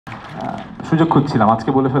সুযোগ খুঁজছিলাম, আজকে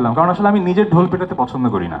বলে ফেললাম, কারণ আসলে আমি নিজের ঢোল পেটাতে পছন্দ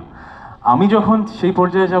করি না। আমি যখন সেই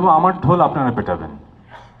পর্যায়ে যাব আমার ঢোল আপনারা পেটাবেন,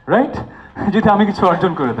 রাইট? যদি আমি কিছু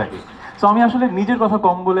অর্জন করে থাকি। সো আমি আসলে নিজের কথা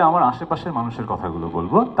কম বলে আমার আশেপাশের মানুষের কথাগুলো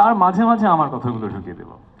বলবো, তার মাঝে মাঝে আমার কথাগুলো ঢুকিয়ে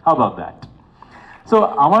দেবো। How about that? সো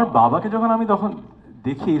আমার বাবাকে যখন আমি তখন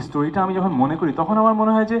দেখি, এই স্টোরিটা আমি যখন মনে করি, তখন আমার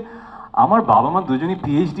মনে হয় যে আমার বাবা মা দুজনই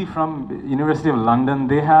PhD from university of London,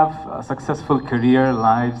 they have successful career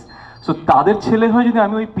lives. So তাদের ছেলে হয়ে যদি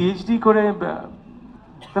আমি ওই পিএইচডি করে,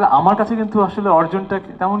 তাহলে আমার কাছে কিন্তু আসলে অর্জনটা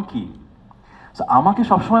তেমন কি? সো আমাকে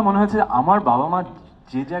সবসময় মনে হয়েছে আমার বাবা মা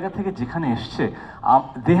যে জায়গা থেকে যেখানে এসছে,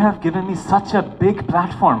 they have given me such a big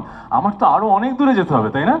platform, আমার তো আরও অনেক দূরে যেতে হবে,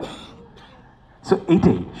 তাই না? সো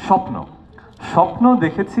এইটাই স্বপ্ন। স্বপ্ন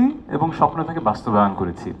দেখেছি এবং স্বপ্ন থেকে বাস্তবায়ন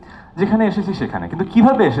করেছি, যেখানে এসেছি সেখানে। কিন্তু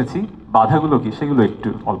কিভাবে এসেছি, বাধাগুলো কি, সেগুলো একটু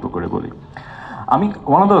অল্প করে বলি। আমি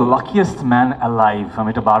one of the luckiest man alive, আমি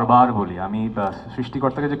এটা বারবার বলি। আমি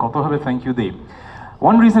সৃষ্টিকর্তাকে যে কতভাবে থ্যাংক ইউ দিই।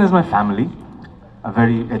 One reason is my family, a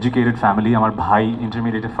very educated family. আমার ভাই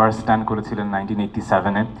ইন্টারমিডিয়েটে ফার্স্ট স্ট্যান্ড করেছিলেন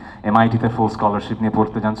 1987-এ, এমআইটিতে ফুল স্কলারশিপ নিয়ে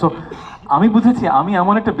পড়তে যান। সো আমি বুঝেছি আমি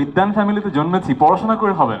এমন একটা বিদ্যান ফ্যামিলিতে জন্মেছি, পড়াশোনা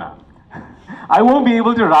করে হবে না। I won't be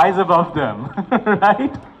able to rise above them,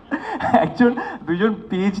 right? একজন দুজন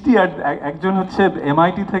পিএইচডি আর একজন হচ্ছে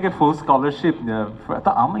এমআইটি থেকে ফুল স্কলারশিপ। তো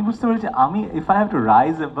আমি বুঝতে পেরেছি আমি, if I have to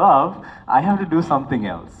rise above, I have to do something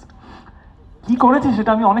else. কি করেছি সেটা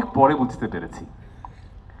আমি অনেক পরে বুঝতে পেরেছি।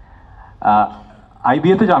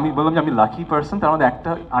 আইবিএতে যে আমি বললাম যে আমি লাকি পার্সন, তার মধ্যে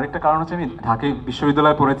আরেকটা কারণ হচ্ছে আমি ঢাকা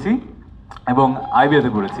বিশ্ববিদ্যালয়ে পড়েছি এবং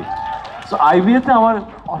আইবিএতে পড়েছি। সো আইবিএতে আমার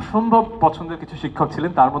অসম্ভব পছন্দের কিছু শিক্ষক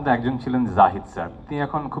ছিলেন, তার মধ্যে একজন ছিলেন জাহিদ স্যার। তিনি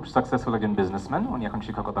এখন খুব সাকসেসফুল একজন বিজনেসম্যান, উনি এখন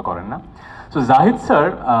শিক্ষকতা করেন না। সো জাহিদ স্যার,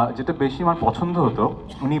 যেটা বেশি আমার পছন্দ হতো,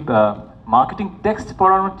 উনি মার্কেটিং টেক্সট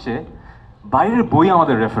পড়ানোর চেয়ে বাইরের বই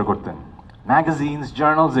আমাদের রেফার করতেন, ম্যাগাজিনস,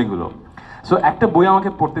 জার্নালস, এগুলো। সো একটা বই আমাকে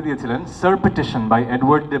পড়তে দিয়েছিলেন, 𝗧 বাই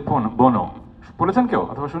এডওয়ার্ড ডে বোনো। পড়েছেন কেউ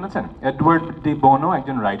অথবা শুনেছেন? এডওয়ার্ড ডি বোনো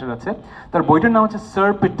একজন রাইটার আছে, তার বইটার নাম হচ্ছে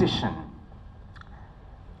𝗧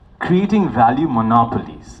ক্রিয়েটিং ভ্যালিউ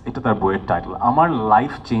মনোপলিজ, এটা তার বইয়ের টাইটেল। আমার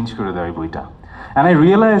লাইফ চেঞ্জ করে দেয় এই বইটা। অ্যান্ড আই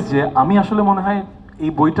রিয়েলাইজ যে আমি আসলে মনে হয়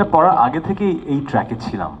এই বইটা পড়ার আগে থেকেই এই ট্র্যাকে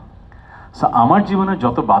ছিলাম। সো আমার জীবনে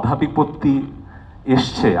যত বাধা বিপত্তি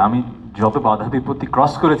এসছে, আমি যত বাধা বিপত্তি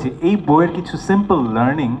ক্রস করেছি, এই বইয়ের কিছু সিম্পল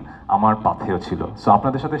লার্নিং আমার পাথেও ছিল। সো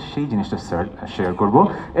আপনাদের সাথে সেই জিনিসটা শেয়ার করব।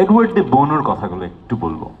 এডওয়ার্ড ডি বোনোর কথাগুলো একটু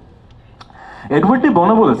বলবো। এডওয়ার্ড ডি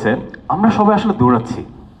বোনো বলেছে, আমরা সবাই আসলে দৌড়াচ্ছি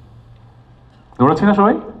না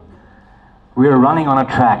সবাই? We are running on a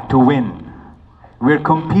track to win. We are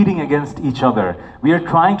competing against each other. We are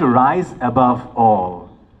trying to rise above all.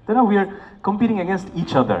 Then we are competing against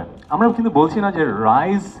each other. আমরা কিন্তু বলছি না যে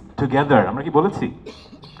rise together, আমরা কি বলেছি?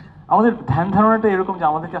 আমাদের ধ্যান ধারণাটা এরকম যে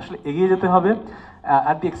আমাদেরকে আসলে এগিয়ে যেতে হবে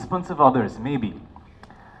at the expense of others, maybe.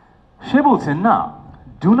 সে বলছে না,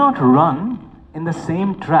 do not run in the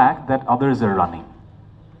same track that others are running.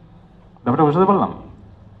 ব্যাপারটা বুঝতে পারলাম?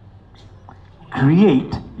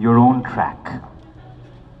 Create your own track.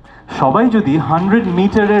 সবাই যদি 100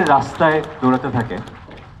 মিটারের রাস্তায় দৌড়াতে থাকে,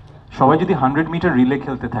 সবাই যদি 100 মিটার রিলে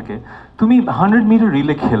খেলতে থাকে, তুমি 100 মিটার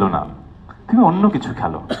রিলে খেলো না, তুমি অন্য কিছু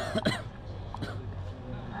খেলো।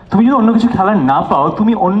 তুমি যদি অন্য কিছু খেলার না পাও,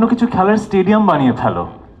 তুমি অন্য কিছু খেলার স্টেডিয়াম বানিয়ে ফেলো।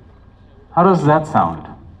 How does that sound?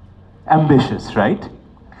 Ambitious, right?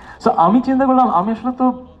 So আমি চিন্তা করলাম, আমি আসলে তো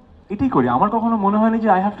এটাই করি। আমার কখনো মনে হয়নি যে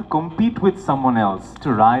I have to compete with someone else to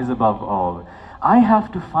rise above all. I have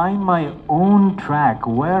to find my own track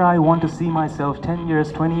where I want to see myself 10 years,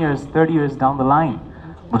 20 years, 30 years down the line.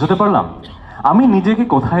 বুঝতে পারলাম? আমি নিজেকে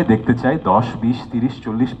কোথায় দেখতে চাই 10, 20, 30,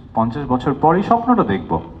 40, 50 বছর পর, এই স্বপ্নটা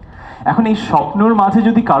দেখব। এখন এই স্বপ্নের মাঝে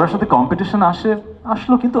যদি কারোর সাথে কম্পিটিশন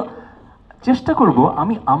আসলো, কিন্তু চেষ্টা করব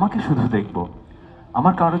আমি আমাকে শুধু দেখব।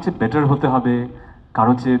 আমার কারো চেয়ে বেটার হতে হবে,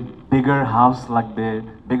 কারো চেয়ে বিগার হাউস লাগবে,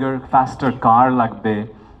 বিগার ফাস্টার কার লাগবে,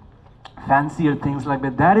 fancier things like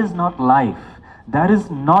that. That is not life. That is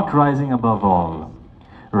not rising above all.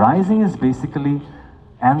 Rising is basically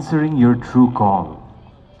answering your true call.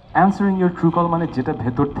 Answering your true call মানে যেটা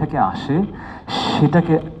ভেতর থেকে আসে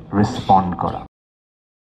সেটাকে রেসপন্ড করা।